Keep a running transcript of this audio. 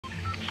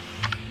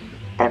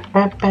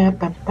Mine.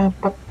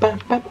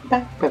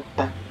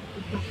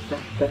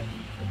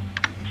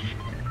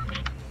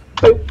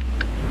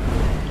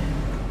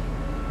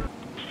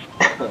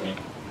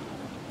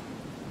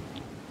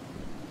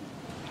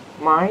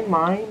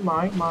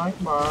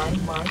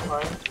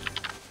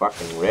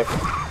 Fucking rip.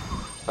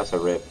 That's a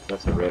rip.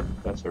 That's a rip.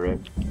 That's a rip.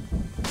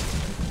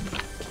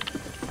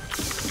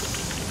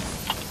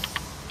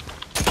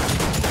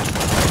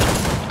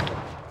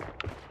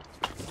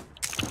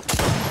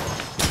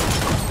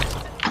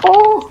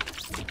 Oh!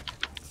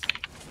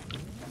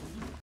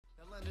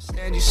 They'll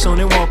understand you soon,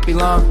 it won't be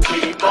long.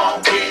 Keep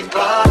on, keep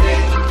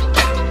running.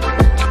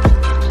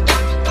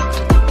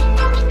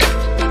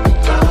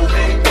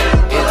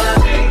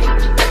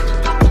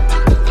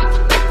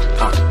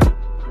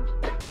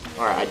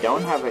 Alright, I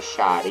don't have a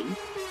shoddy.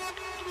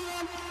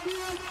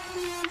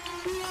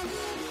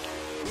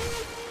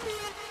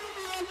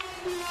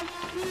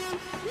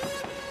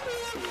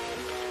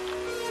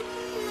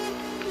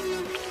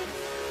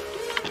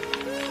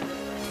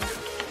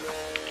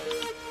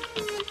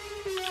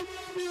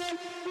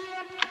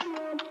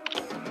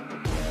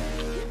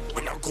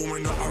 When I go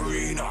in the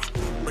arena,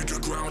 make the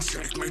ground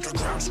shake, make the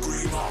ground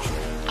scream.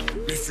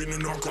 Me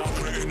feeling like I'm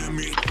the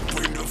enemy.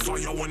 Bring the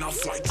fire when I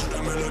fight to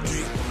the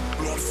melody.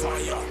 Blood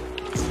fire,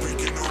 you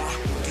beginner.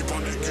 Keep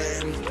on the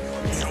game, me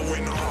a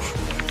winner.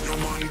 Your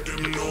man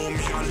them know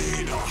me a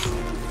leader.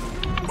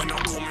 When I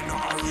come in the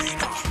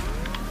arena.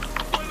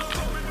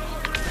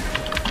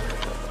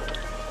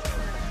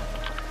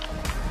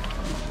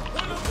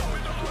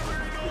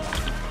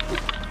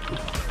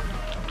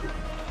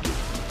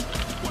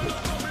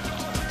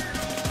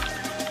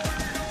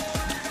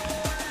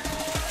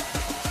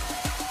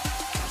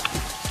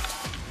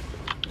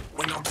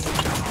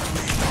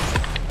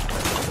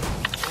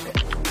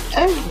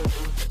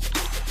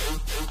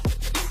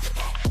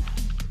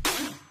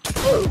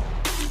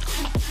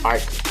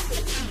 Alright.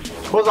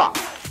 What's up?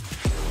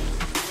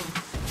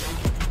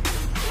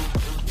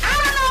 I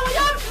don't know what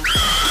you're...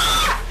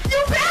 You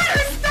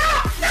better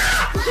stop!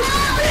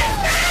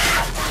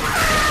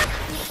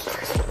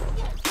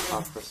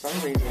 Stop! For some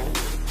reason.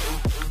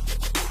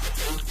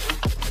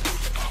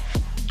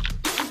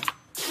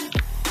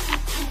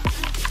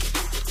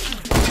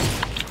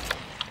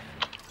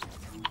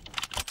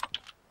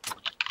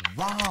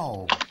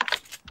 Wow.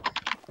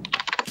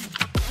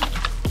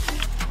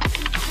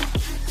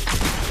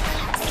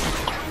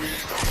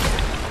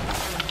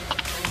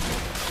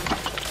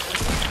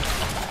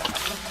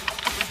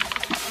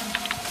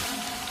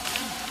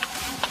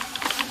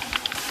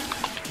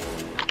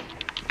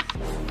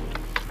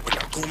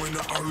 Go in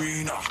the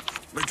arena,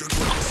 make the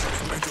ground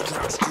shake, make the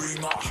ground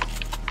scream.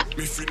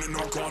 Me feeling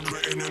like I'm the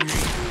enemy.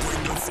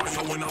 Bring the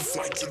fire when I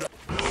fight to the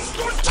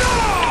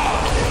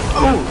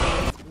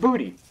Oh!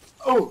 Booty!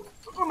 Oh!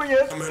 Oh my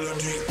god!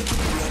 melody.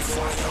 Blood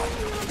fire,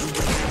 you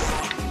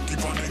beginner.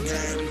 Keep on the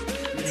game,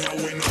 me a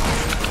winner.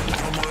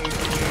 Your man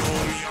don't know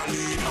me a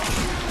leader.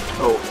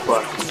 Oh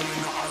fuck. Go in the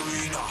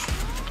arena.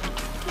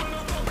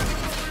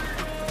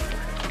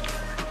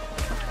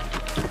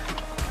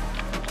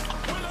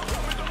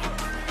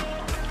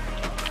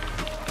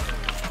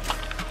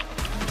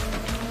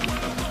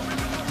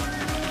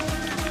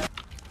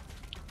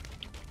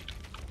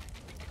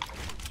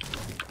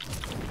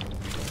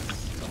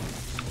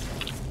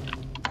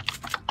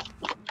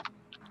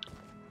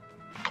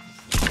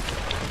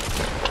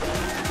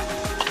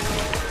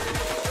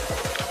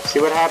 See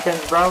what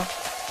happens, bro?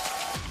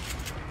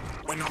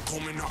 When I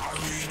come in the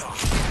arena.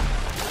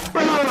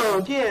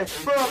 Bro, get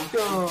fucked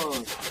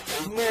on!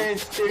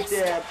 Monster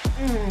dab.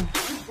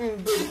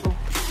 Beautiful.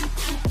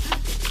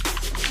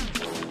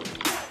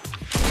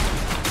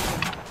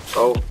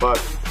 Oh, fuck.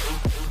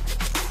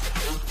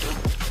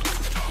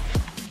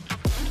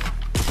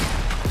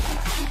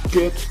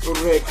 Get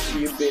wrecked,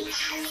 you bitch.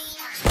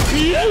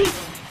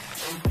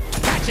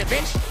 Gotcha,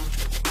 bitch.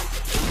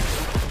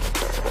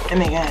 Oh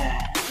my god.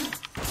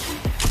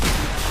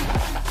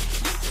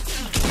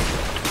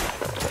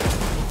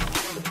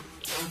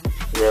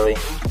 Really?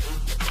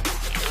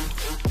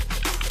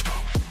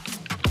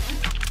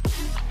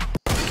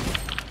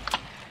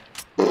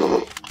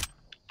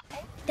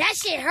 That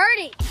shit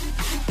hurting!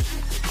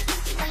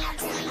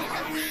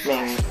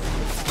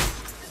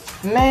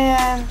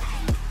 Man.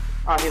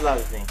 Oh, he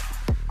loves me.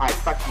 Alright,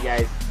 fuck you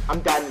guys. I'm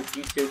done with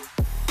YouTube.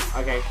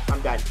 Okay, I'm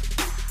done.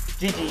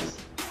 GG's.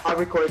 I'll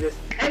record this.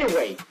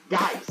 Anyway,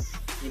 guys,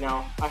 you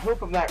know, I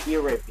hope I'm not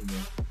ear raping you.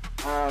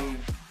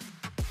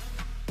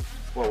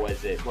 What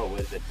was it? What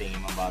was the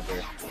theme about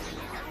there?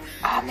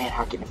 Ah, man,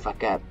 how can the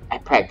fuck up? I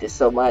practiced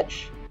so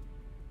much.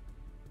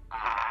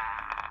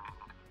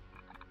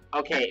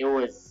 Okay, it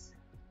was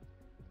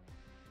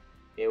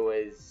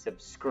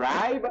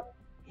subscribe,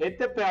 hit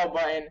the bell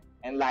button,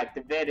 and like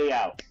the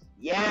video.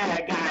 Yeah,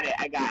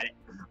 I got it.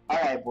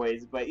 Alright,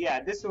 boys, but yeah,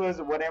 this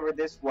was whatever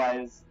this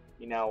was,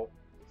 you know.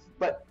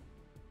 But,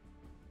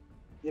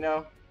 you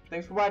know,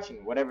 thanks for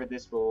watching, whatever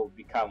this will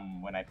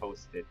become when I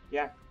post it.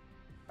 Yeah,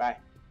 bye.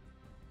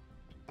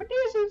 But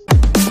this is...